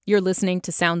You're listening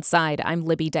to Soundside. I'm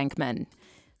Libby Denkman.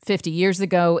 50 years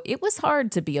ago, it was hard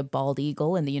to be a bald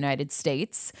eagle in the United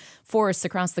States. Forests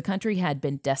across the country had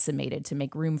been decimated to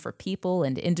make room for people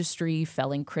and industry,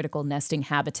 felling critical nesting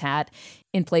habitat.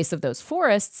 In place of those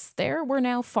forests, there were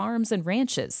now farms and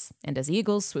ranches. And as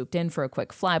eagles swooped in for a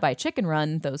quick flyby chicken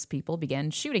run, those people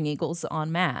began shooting eagles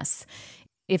en masse.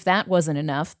 If that wasn't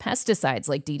enough, pesticides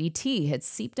like DDT had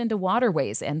seeped into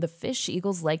waterways and the fish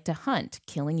eagles like to hunt,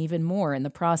 killing even more in the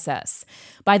process.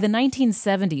 By the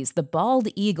 1970s, the bald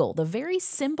eagle, the very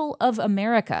symbol of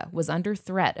America, was under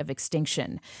threat of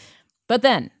extinction. But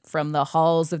then, from the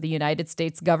halls of the United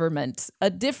States government, a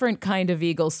different kind of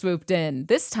eagle swooped in,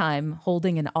 this time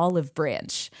holding an olive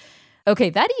branch. Okay,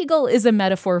 that eagle is a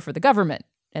metaphor for the government,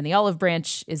 and the olive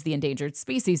branch is the Endangered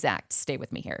Species Act. Stay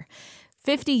with me here.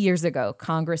 50 years ago,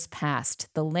 Congress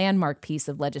passed the landmark piece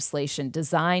of legislation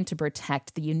designed to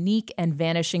protect the unique and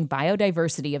vanishing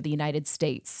biodiversity of the United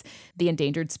States, the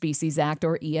Endangered Species Act,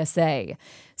 or ESA.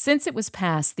 Since it was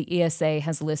passed, the ESA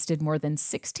has listed more than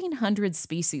 1,600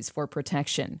 species for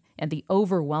protection, and the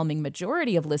overwhelming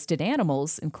majority of listed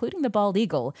animals, including the bald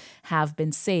eagle, have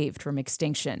been saved from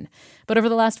extinction. But over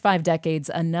the last 5 decades,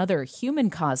 another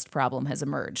human-caused problem has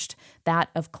emerged, that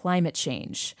of climate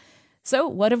change. So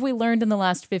what have we learned in the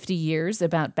last 50 years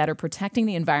about better protecting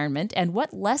the environment, and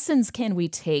what lessons can we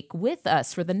take with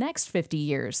us for the next 50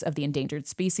 years of the Endangered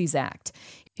Species Act?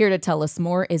 Here to tell us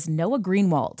more is Noah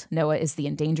Greenwald. Noah is the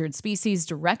Endangered Species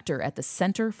Director at the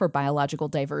Center for Biological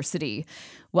Diversity.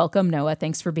 Welcome, Noah.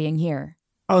 Thanks for being here.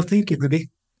 Oh, thank you, Libby.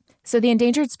 So the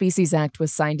Endangered Species Act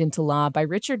was signed into law by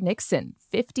Richard Nixon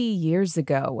 50 years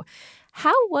ago.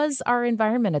 How was our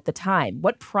environment at the time?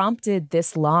 What prompted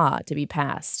this law to be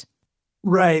passed?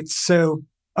 Right. So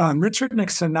Richard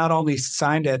Nixon not only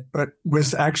signed it, but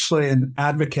was actually an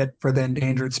advocate for the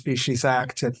Endangered Species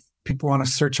Act. If people want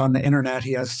to search on the internet,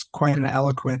 he has quite an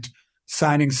eloquent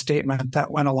signing statement that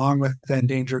went along with the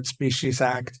Endangered Species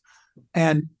Act.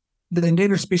 And the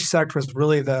Endangered Species Act was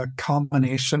really the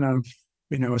culmination of,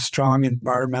 a strong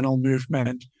environmental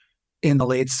movement in the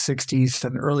late 60s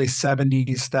and early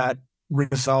 70s that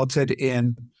resulted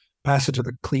in passage of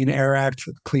the Clean Air Act,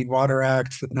 the Clean Water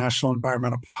Act, the National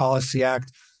Environmental Policy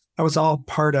Act. That was all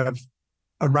part of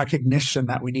a recognition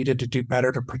that we needed to do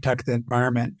better to protect the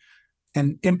environment.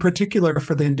 And in particular,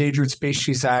 for the Endangered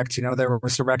Species Act, there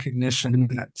was a recognition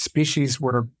that species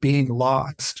were being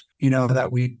lost, that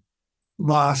we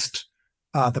lost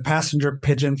the passenger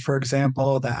pigeon, for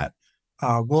example, that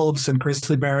wolves and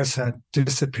grizzly bears had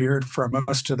disappeared from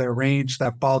most of their range,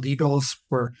 that bald eagles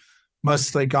were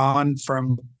mostly gone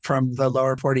from the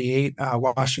lower 48,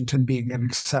 Washington being an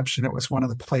exception. It was one of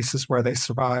the places where they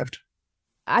survived.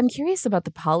 I'm curious about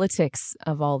the politics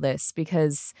of all this,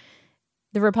 because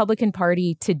the Republican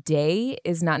Party today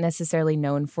is not necessarily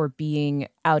known for being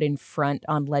out in front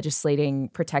on legislating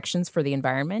protections for the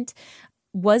environment.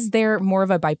 Was there more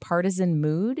of a bipartisan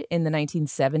mood in the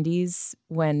 1970s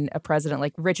when a president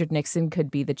like Richard Nixon could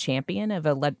be the champion of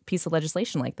a piece of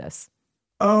legislation like this?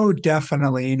 Oh,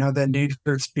 definitely. The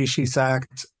Endangered Species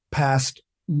Act passed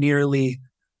nearly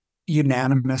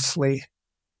unanimously.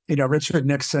 Richard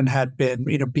Nixon had been,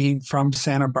 being from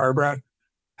Santa Barbara,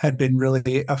 had been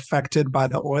really affected by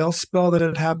the oil spill that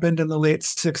had happened in the late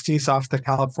 60s off the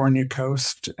California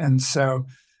coast. And so,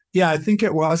 I think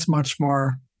it was much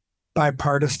more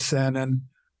bipartisan. And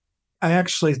I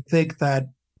actually think that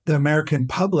the American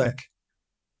public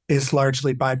is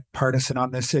largely bipartisan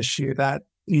on this issue, that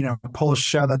polls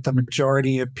show that the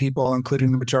majority of people,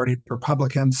 including the majority of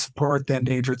Republicans, support the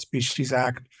Endangered Species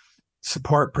Act,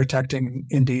 support protecting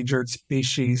endangered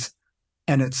species.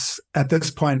 And it's at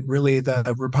this point really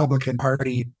the Republican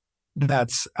Party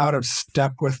that's out of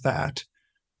step with that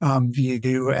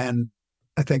view. And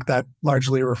I think that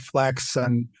largely reflects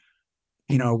an,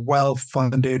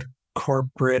 well-funded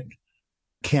corporate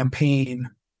campaign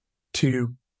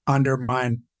to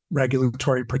undermine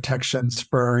regulatory protections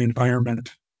for our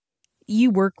environment.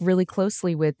 You work really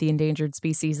closely with the Endangered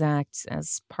Species Act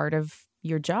as part of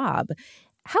your job.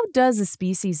 How does a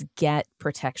species get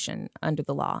protection under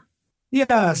the law?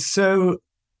 Yeah, so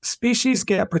species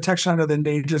get protection under the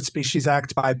Endangered Species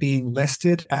Act by being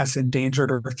listed as endangered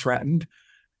or threatened.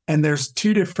 And there's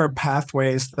 2 different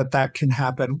pathways that can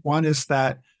happen. One is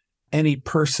that any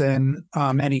person,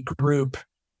 any group,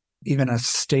 even a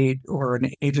state or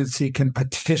an agency can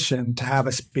petition to have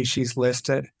a species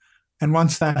listed. And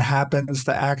once that happens,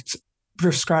 the Act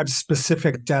prescribes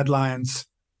specific deadlines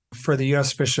for the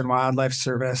U.S. Fish and Wildlife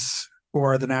Service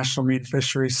or the National Marine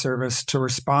Fisheries Service to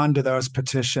respond to those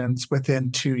petitions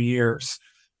within 2 years.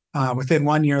 Within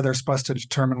 1 year, they're supposed to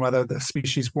determine whether the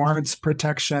species warrants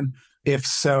protection. If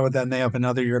so, then they have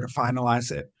another year to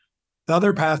finalize it. The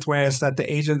other pathway is that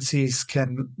the agencies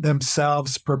can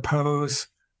themselves propose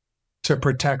to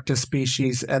protect a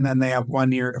species, and then they have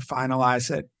 1 year to finalize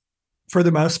it. For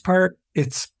the most part,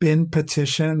 it's been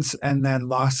petitions and then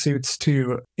lawsuits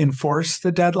to enforce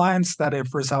the deadlines that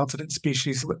have resulted in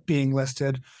species being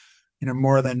listed.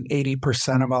 More than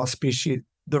 80% of all species,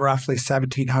 the roughly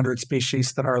 1,700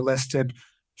 species that are listed,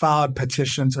 filed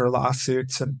petitions or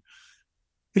lawsuits. And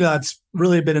that's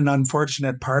really been an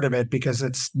unfortunate part of it because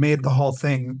it's made the whole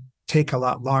thing take a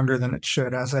lot longer than it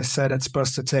should. As I said, it's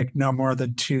supposed to take no more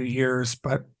than 2 years,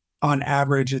 but on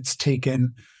average, it's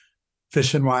taken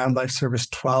Fish and Wildlife Service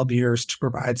 12 years to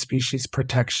provide species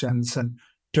protections. And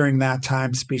during that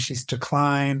time, species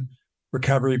decline,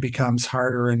 recovery becomes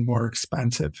harder and more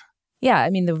expensive. Yeah, I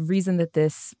mean, the reason that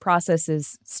this process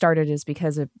is started is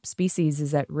because a species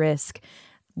is at risk.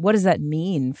 What does that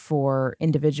mean for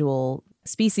individual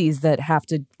species that have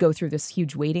to go through this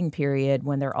huge waiting period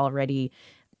when they're already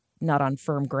not on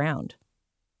firm ground?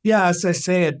 Yeah, as I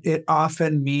say, it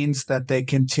often means that they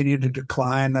continue to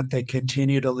decline, that they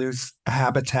continue to lose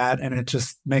habitat, and it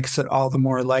just makes it all the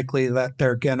more likely that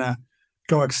they're going to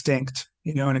go extinct.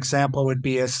 An example would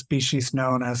be a species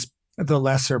known as the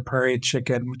lesser prairie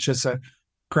chicken, which is a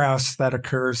grouse that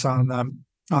occurs on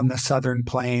the southern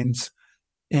plains.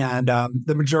 And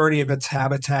the majority of its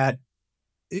habitat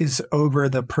is over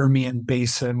the Permian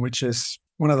Basin, which is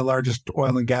one of the largest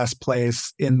oil and gas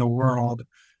plays in the world.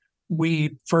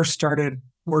 We first started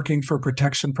working for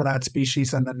protection for that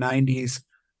species in the 90s.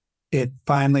 It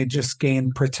finally just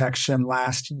gained protection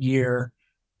last year.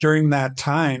 During that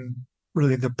time,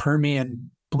 really the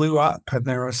Permian blew up and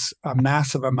there was a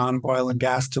massive amount of oil and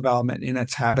gas development in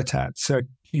its habitat. So,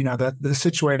 the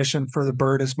situation for the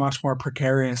bird is much more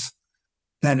precarious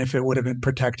than if it would have been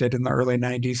protected in the early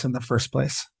 90s in the first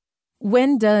place.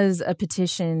 When does a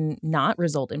petition not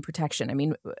result in protection? I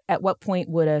mean, at what point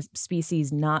would a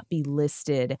species not be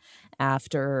listed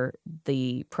after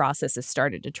the process is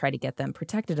started to try to get them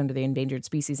protected under the Endangered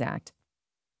Species Act?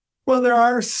 Well, there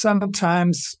are some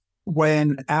times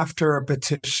when after a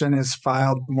petition is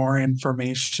filed, more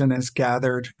information is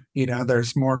gathered.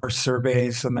 There's more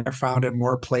surveys and they're found in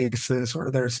more places, or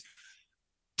there's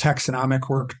taxonomic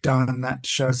work done that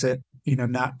shows it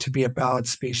not to be a valid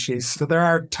species. So there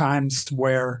are times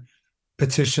where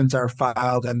petitions are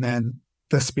filed and then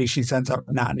the species ends up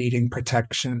not needing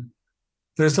protection.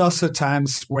 There's also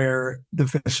times where the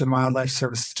Fish and Wildlife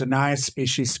Service denies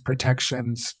species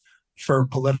protections for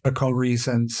political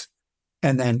reasons,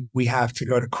 and then we have to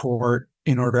go to court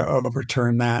in order to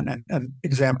overturn that. And an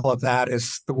example of that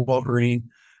is the wolverine,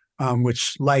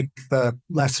 which, like the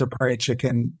lesser prairie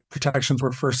chicken, protections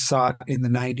were first sought in the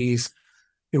 90s.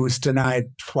 It was denied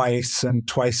twice and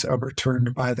twice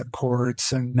overturned by the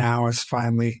courts, and now has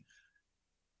finally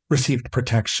received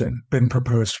protection, been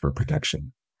proposed for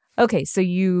protection. Okay, so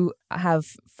you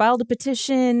have filed a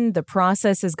petition, the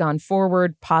process has gone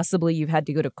forward, possibly you've had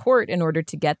to go to court in order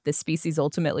to get the species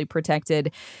ultimately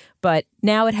protected, but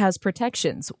now it has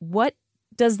protections. What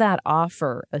does that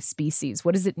offer a species?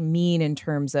 What does it mean in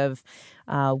terms of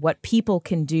what people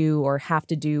can do or have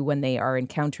to do when they are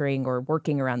encountering or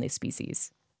working around these species?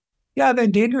 Yeah, the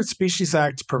Endangered Species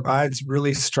Act provides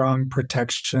really strong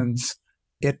protections.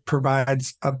 It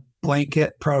provides a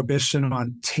blanket prohibition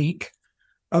on take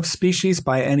of species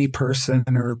by any person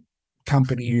or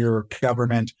company or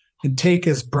government. And take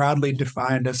is broadly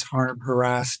defined as harm,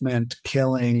 harassment,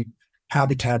 killing,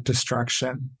 habitat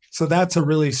destruction. So that's a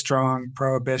really strong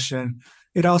prohibition.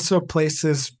 It also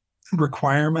places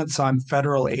requirements on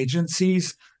federal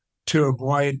agencies to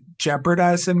avoid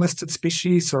jeopardizing listed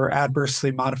species or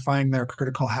adversely modifying their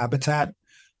critical habitat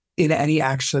in any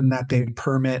action that they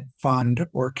permit, fund,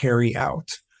 or carry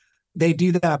out. They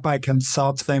do that by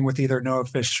consulting with either NOAA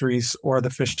Fisheries or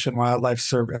the Fish and Wildlife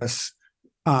Service,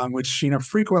 which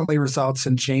frequently results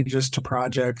in changes to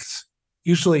projects.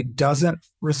 Usually doesn't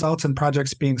result in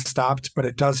projects being stopped, but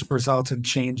it does result in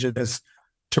changes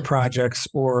to projects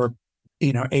or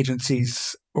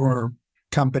agencies or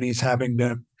companies having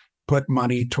to put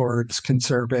money towards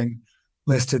conserving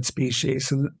listed species.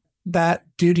 And that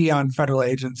duty on federal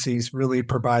agencies really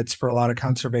provides for a lot of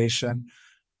conservation.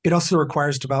 It also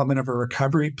requires development of a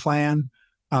recovery plan.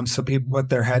 So people put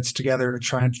their heads together to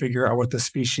try and figure out what the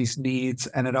species needs.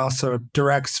 And it also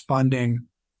directs funding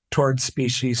towards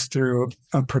species through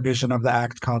a provision of the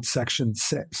Act called Section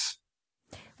 6.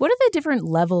 What are the different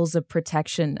levels of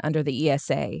protection under the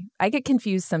ESA? I get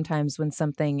confused sometimes when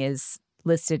something is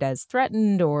listed as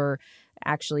threatened or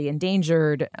actually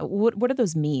endangered. What do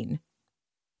those mean?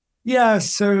 Yeah,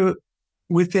 so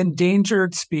with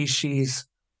endangered species,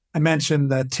 I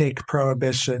mentioned the take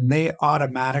prohibition. They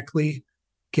automatically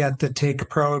get the take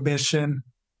prohibition.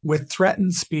 With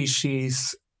threatened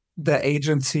species, the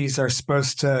agencies are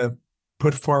supposed to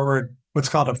put forward what's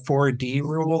called a 4D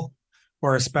rule,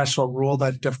 or a special rule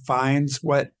that defines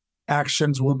what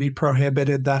actions will be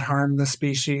prohibited that harm the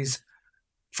species.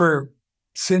 For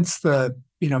since the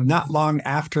not long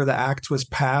after the act was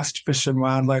passed, Fish and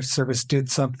Wildlife Service did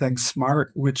something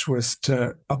smart, which was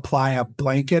to apply a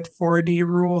blanket 4D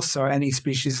rule. So any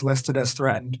species listed as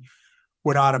threatened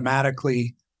would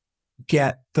automatically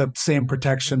get the same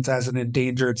protections as an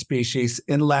endangered species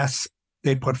unless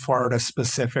they put forward a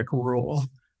specific rule.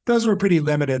 Those were pretty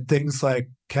limited. Things like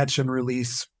catch and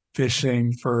release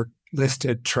fishing for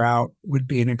listed trout would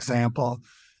be an example.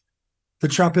 The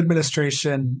Trump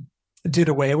administration did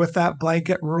away with that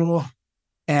blanket rule,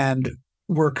 and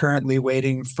we're currently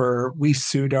we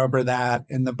sued over that,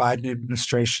 and the Biden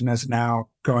administration is now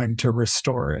going to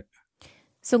restore it.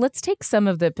 So let's take some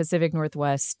of the Pacific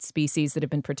Northwest species that have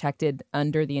been protected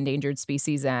under the Endangered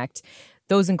Species Act.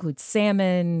 Those include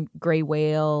salmon, gray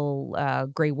whale,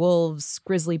 gray wolves,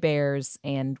 grizzly bears,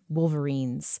 and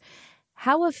wolverines.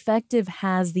 How effective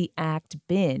has the act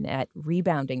been at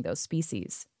rebounding those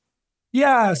species?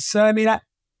 Yeah, so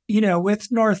with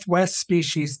Northwest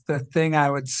species, the thing I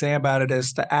would say about it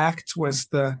is the act was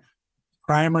the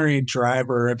primary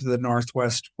driver of the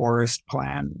Northwest Forest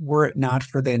Plan. Were it not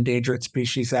for the Endangered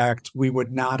Species Act, we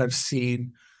would not have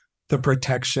seen the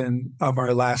protection of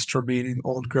our last remaining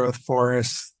old growth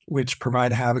forests, which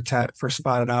provide habitat for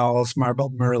spotted owls,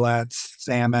 marbled murrelets,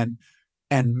 salmon,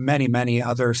 and many, many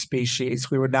other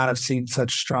species. We would not have seen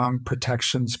such strong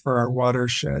protections for our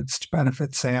watersheds to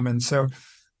benefit salmon. So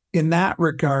in that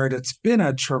regard, it's been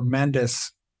a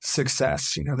tremendous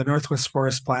success. The Northwest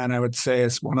Forest Plan, I would say,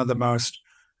 is one of the most,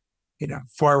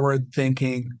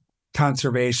 forward-thinking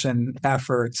conservation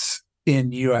efforts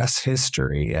in U.S.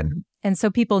 history. And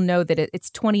so people know that it's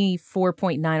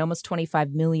 24.9, almost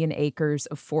 25 million acres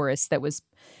of forest that was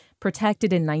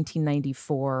protected in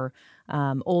 1994,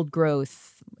 old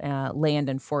growth land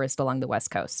and forest along the West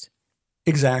Coast.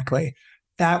 Exactly.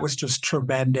 That was just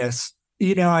tremendous.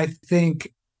 I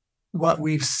think what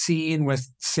we've seen with,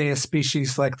 say, a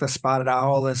species like the spotted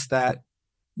owl is that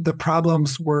the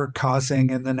problems we're causing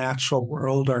in the natural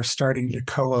world are starting to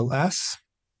coalesce.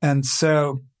 And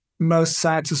so most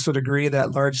scientists would agree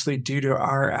that largely due to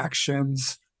our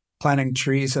actions, planting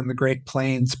trees in the Great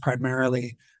Plains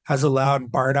primarily has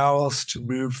allowed barred owls to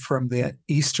move from the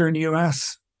eastern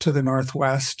U.S. to the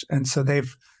Northwest. And so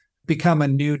they've become a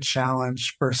new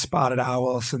challenge for spotted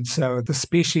owls. And so the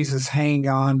species is hanging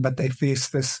on, but they face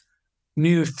this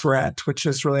new threat, which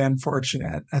is really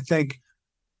unfortunate. I think,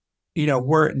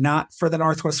 were it not for the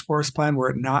Northwest Forest Plan, were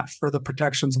it not for the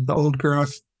protections of the old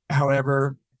growth,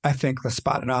 however, I think the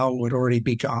spotted owl would already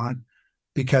be gone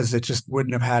because it just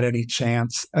wouldn't have had any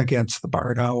chance against the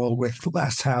barred owl with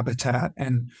less habitat.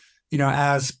 And,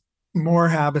 as more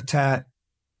habitat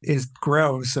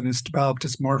grows and is developed,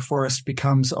 as more forest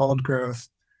becomes old growth,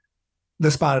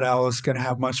 the spotted owl is going to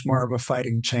have much more of a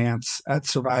fighting chance at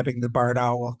surviving the barred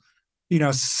owl.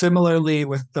 Similarly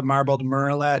with the marbled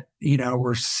murrelet,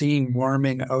 we're seeing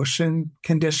warming ocean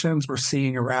conditions. We're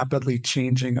seeing a rapidly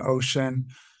changing ocean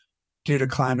due to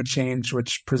climate change,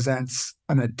 which presents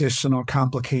an additional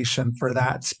complication for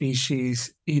that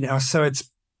species. So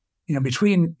it's,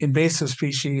 between invasive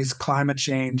species, climate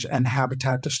change, and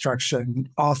habitat destruction,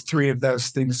 all three of those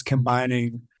things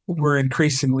combining, we're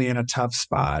increasingly in a tough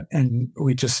spot, and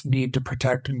we just need to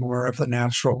protect more of the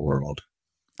natural world.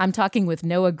 I'm talking with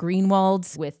Noah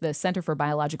Greenwald with the Center for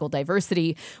Biological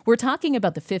Diversity. We're talking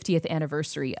about the 50th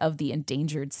anniversary of the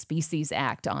Endangered Species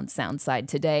Act on Soundside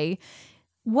today.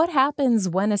 What happens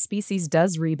when a species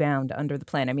does rebound under the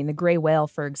plan? I mean, the gray whale,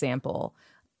 for example.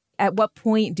 At what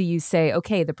point do you say,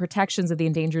 okay, the protections of the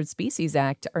Endangered Species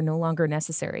Act are no longer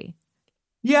necessary?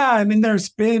 Yeah, there's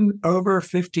been over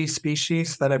 50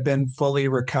 species that have been fully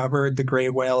recovered. The gray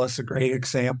whale is a great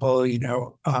example.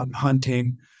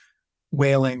 Hunting,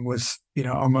 whaling was,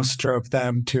 almost drove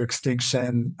them to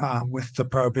extinction with the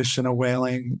prohibition of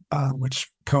whaling, which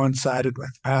coincided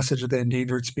with passage of the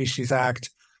Endangered Species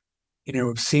Act.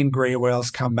 We've seen gray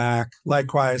whales come back.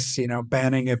 Likewise,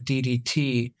 banning of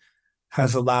DDT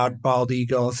has allowed bald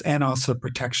eagles, and also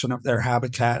protection of their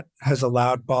habitat has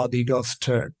allowed bald eagles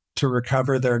to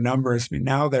recover their numbers.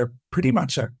 Now they're pretty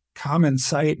much a common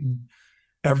sight in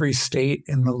every state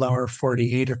in the lower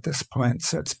 48 at this point.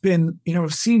 So it's been,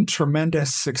 we've seen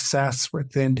tremendous success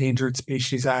with the Endangered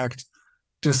Species Act,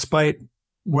 despite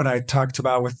what I talked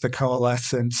about with the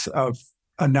coalescence of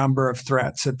a number of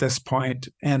threats at this point.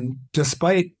 And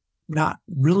despite not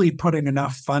really putting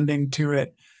enough funding to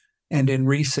it. And in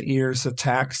recent years,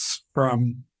 attacks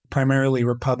from primarily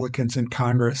Republicans in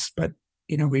Congress. But,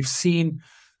 we've seen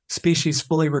species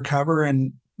fully recover,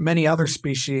 and many other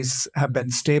species have been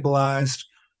stabilized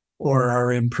or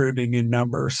are improving in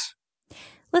numbers.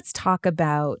 Let's talk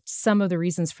about some of the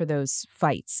reasons for those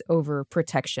fights over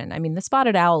protection. I mean, the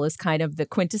spotted owl is kind of the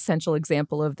quintessential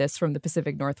example of this from the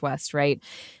Pacific Northwest, right?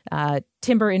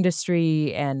 Timber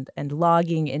industry and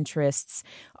logging interests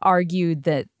argued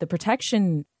that the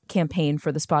protection campaign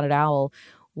for the spotted owl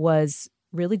was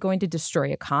really going to destroy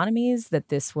economies, that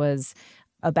this was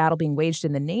a battle being waged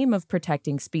in the name of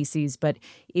protecting species, but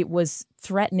it was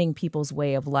threatening people's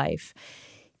way of life.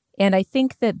 And I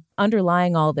think that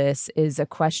underlying all this is a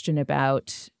question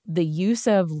about the use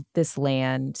of this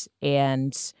land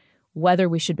and whether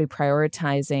we should be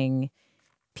prioritizing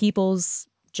people's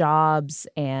jobs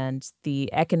and the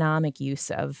economic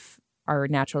use of our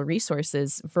natural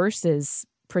resources versus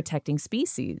protecting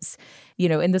species.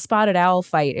 In the spotted owl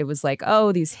fight, it was like,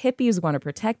 oh, these hippies want to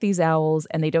protect these owls,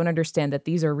 and they don't understand that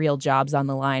these are real jobs on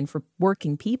the line for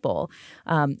working people.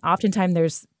 Oftentimes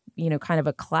there's kind of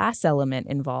a class element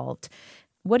involved.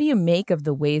 What do you make of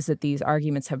the ways that these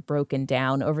arguments have broken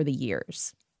down over the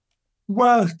years?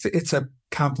 Well, it's a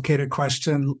complicated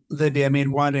question, Libby. I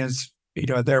mean, one is,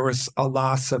 there was a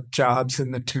loss of jobs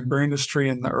in the timber industry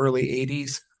in the early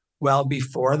 80s. Well,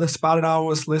 before the spotted owl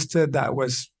was listed, that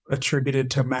was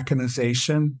attributed to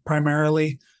mechanization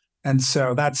primarily. And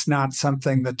so that's not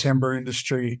something the timber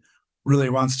industry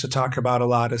really wants to talk about a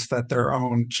lot, is that their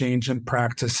own change in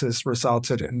practices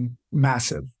resulted in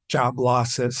massive job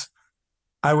losses.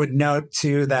 I would note,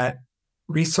 too, that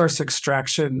resource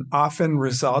extraction often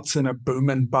results in a boom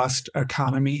and bust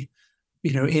economy.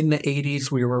 In the 80s,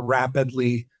 we were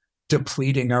rapidly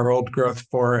depleting our old growth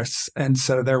forests. And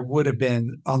so there would have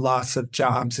been a loss of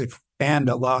jobs and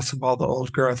a loss of all the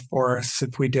old growth forests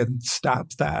if we didn't stop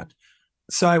that.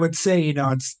 So I would say,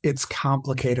 it's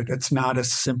complicated. It's not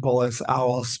as simple as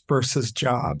owls versus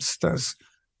jobs. Those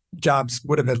jobs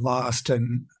would have been lost.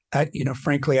 And,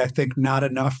 frankly, I think not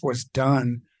enough was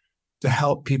done to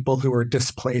help people who were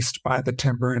displaced by the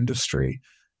timber industry.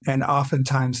 And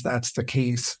oftentimes that's the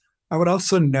case. I would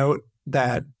also note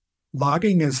that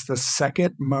logging is the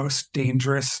second most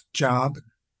dangerous job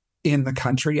in the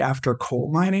country after coal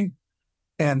mining.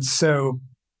 And so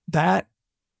that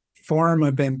form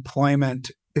of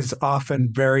employment is often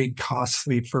very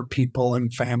costly for people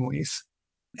and families.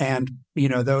 And,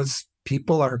 those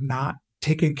people are not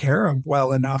taken care of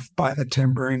well enough by the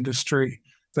timber industry.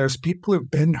 There's people who've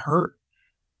been hurt,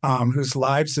 whose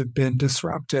lives have been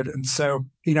disrupted. And so,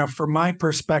 from my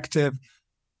perspective,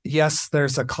 yes,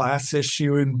 there's a class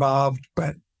issue involved,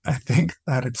 but I think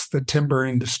that it's the timber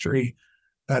industry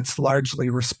that's largely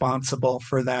responsible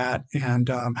for that and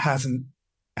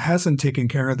hasn't taken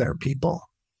care of their people.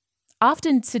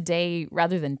 Often today,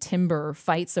 rather than timber,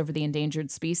 fights over the Endangered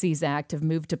Species Act have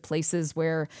moved to places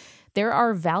where there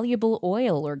are valuable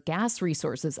oil or gas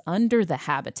resources under the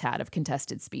habitat of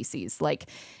contested species, like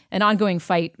an ongoing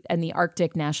fight in the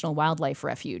Arctic National Wildlife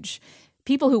Refuge.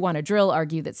 People who want to drill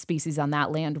argue that species on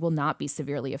that land will not be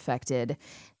severely affected.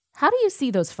 How do you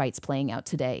see those fights playing out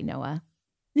today, Noah?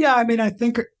 Yeah, I mean, I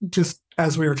think just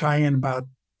as we were talking about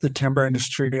the timber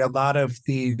industry, a lot of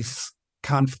these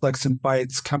conflicts and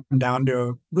fights come down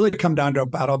to a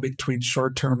battle between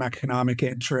short-term economic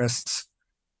interests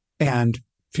and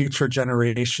future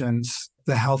generations,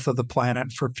 the health of the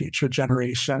planet for future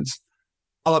generations.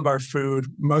 All of our food,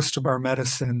 most of our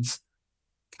medicines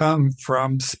come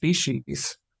from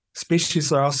species.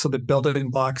 Species are also the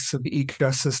building blocks of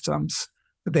ecosystems.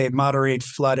 They moderate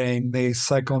flooding, they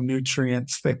cycle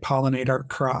nutrients, they pollinate our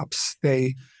crops,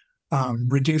 they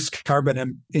reduce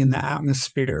carbon in the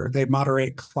atmosphere, they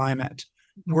moderate climate.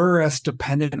 We're as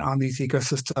dependent on these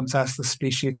ecosystems as the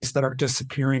species that are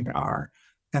disappearing are.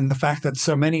 And the fact that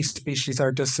so many species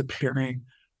are disappearing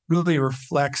really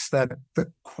reflects that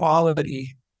the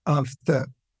quality of the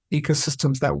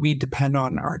ecosystems that we depend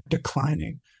on are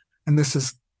declining. And this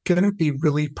is going to be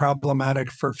really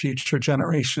problematic for future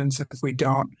generations if we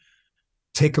don't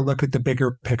take a look at the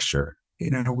bigger picture.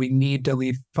 We need to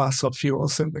leave fossil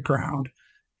fuels in the ground.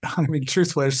 I mean,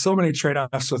 truthfully, there's so many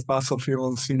trade-offs with fossil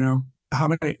fuels. How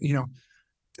many,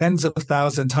 tens of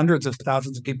thousands, hundreds of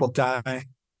thousands of people die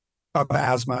of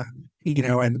asthma,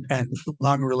 and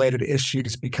lung-related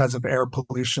issues because of air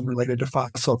pollution related to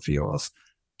fossil fuels,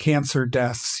 cancer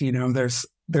deaths.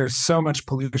 There's so much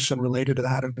pollution related to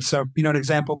that. And so, an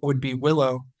example would be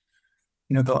Willow,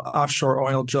 the offshore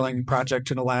oil drilling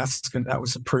project in Alaska that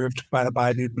was approved by the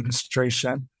Biden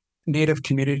administration. Native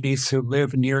communities who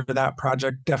live near that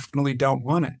project definitely don't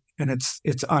want it. And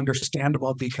it's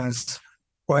understandable because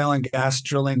oil and gas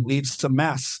drilling leaves a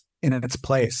mess in its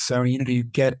place. So, you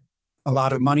get a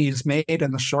lot of money is made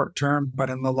in the short term, but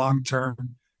in the long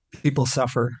term, people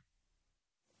suffer.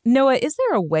 Noah, is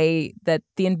there a way that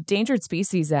the Endangered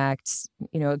Species Act,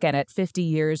 again, at 50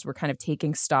 years, we're kind of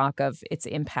taking stock of its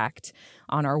impact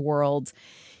on our world?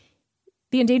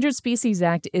 The Endangered Species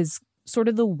Act is sort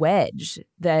of the wedge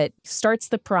that starts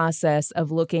the process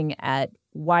of looking at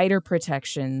wider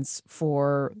protections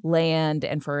for land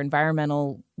and for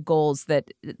environmental goals that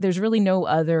there's really no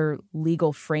other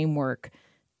legal framework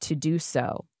to do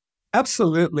so.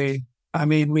 Absolutely. I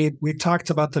mean, we talked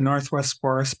about the Northwest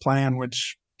Forest Plan,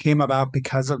 which came about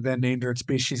because of the Endangered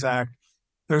Species Act.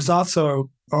 There's also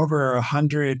over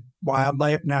 100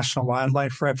 national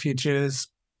wildlife refuges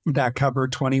that cover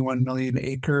 21 million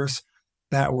acres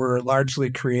that were largely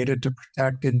created to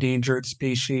protect endangered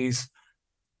species.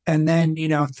 And then,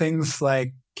 things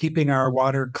like keeping our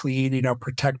water clean,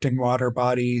 protecting water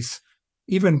bodies,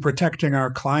 even protecting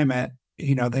our climate,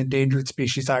 the Endangered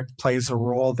Species Act plays a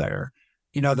role there.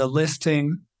 The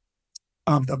listing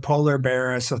of the polar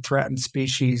bear as a threatened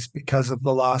species because of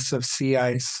the loss of sea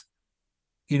ice,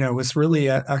 was really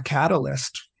a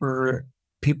catalyst for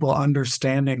people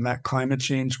understanding that climate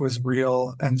change was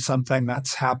real and something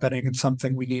that's happening and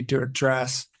something we need to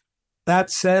address. That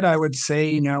said, I would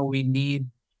say, we need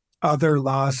other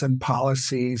laws and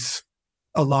policies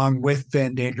along with the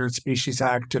Endangered Species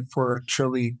Act if we're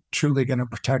truly going to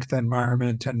protect the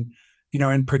environment. And,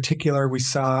 in particular, we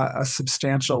saw a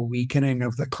substantial weakening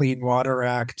of the Clean Water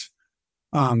Act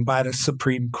by the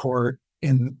Supreme Court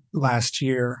in last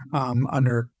year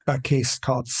under a case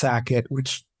called Sackett,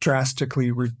 which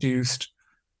drastically reduced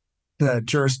the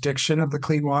jurisdiction of the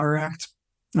Clean Water Act,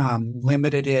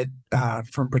 limited it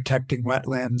from protecting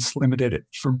wetlands, limited it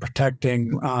from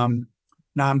protecting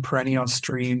non-perennial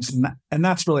streams. And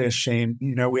that's really a shame.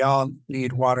 We all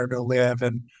need water to live,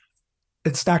 and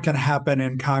it's not going to happen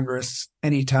in Congress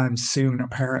anytime soon,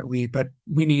 apparently, but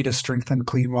we need a strengthened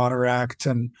Clean Water Act.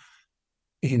 And,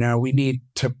 we need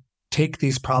to take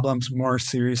these problems more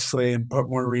seriously and put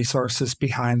more resources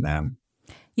behind them.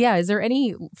 Yeah. Is there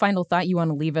any final thought you want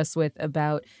to leave us with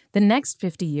about the next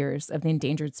 50 years of the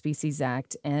Endangered Species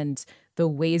Act and the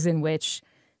ways in which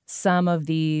some of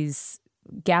these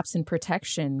gaps in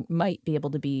protection might be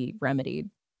able to be remedied?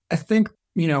 I think,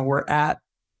 we're at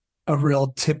a real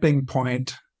tipping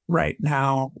point right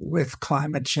now with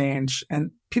climate change,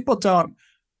 and people don't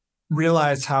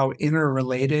realize how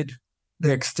interrelated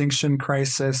the extinction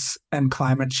crisis and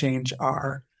climate change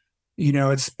are.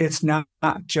 It's not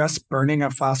just burning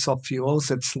of fossil fuels,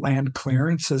 it's land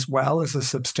clearance as well as a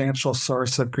substantial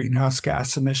source of greenhouse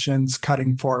gas emissions.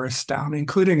 Cutting forests down,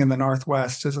 including in the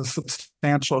Northwest, is a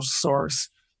substantial source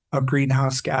of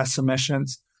greenhouse gas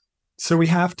emissions. So we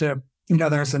have to,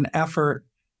 there's an effort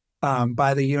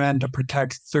by the UN to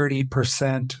protect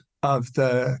 30% of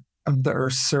the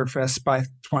Earth's surface by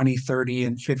 2030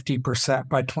 and 50%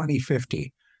 by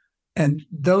 2050. And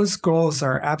those goals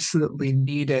are absolutely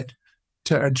needed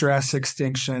to address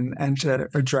extinction and to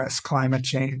address climate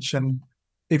change. And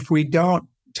if we don't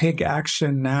take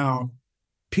action now,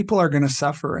 people are going to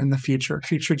suffer in the future.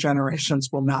 Future generations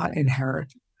will not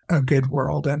inherit a good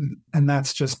world. And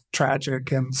that's just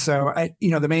tragic. And so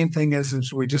the main thing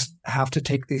is we just have to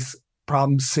take these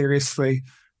problems seriously.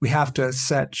 We have to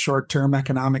set short-term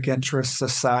economic interests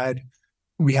aside.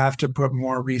 We have to put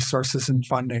more resources and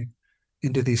funding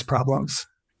into these problems.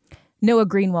 Noah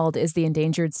Greenwald is the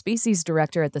Endangered Species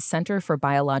Director at the Center for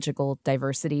Biological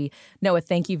Diversity. Noah,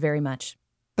 thank you very much.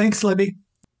 Thanks, Libby.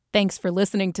 Thanks for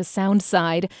listening to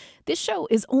Soundside. This show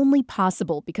is only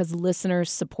possible because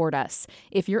listeners support us.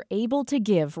 If you're able to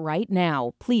give right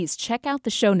now, please check out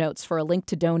the show notes for a link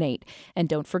to donate. And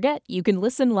don't forget, you can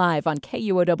listen live on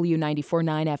KUOW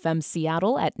 94.9 FM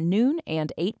Seattle at noon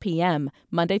and 8 p.m.,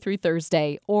 Monday through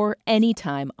Thursday, or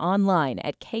anytime online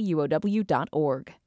at KUOW.org.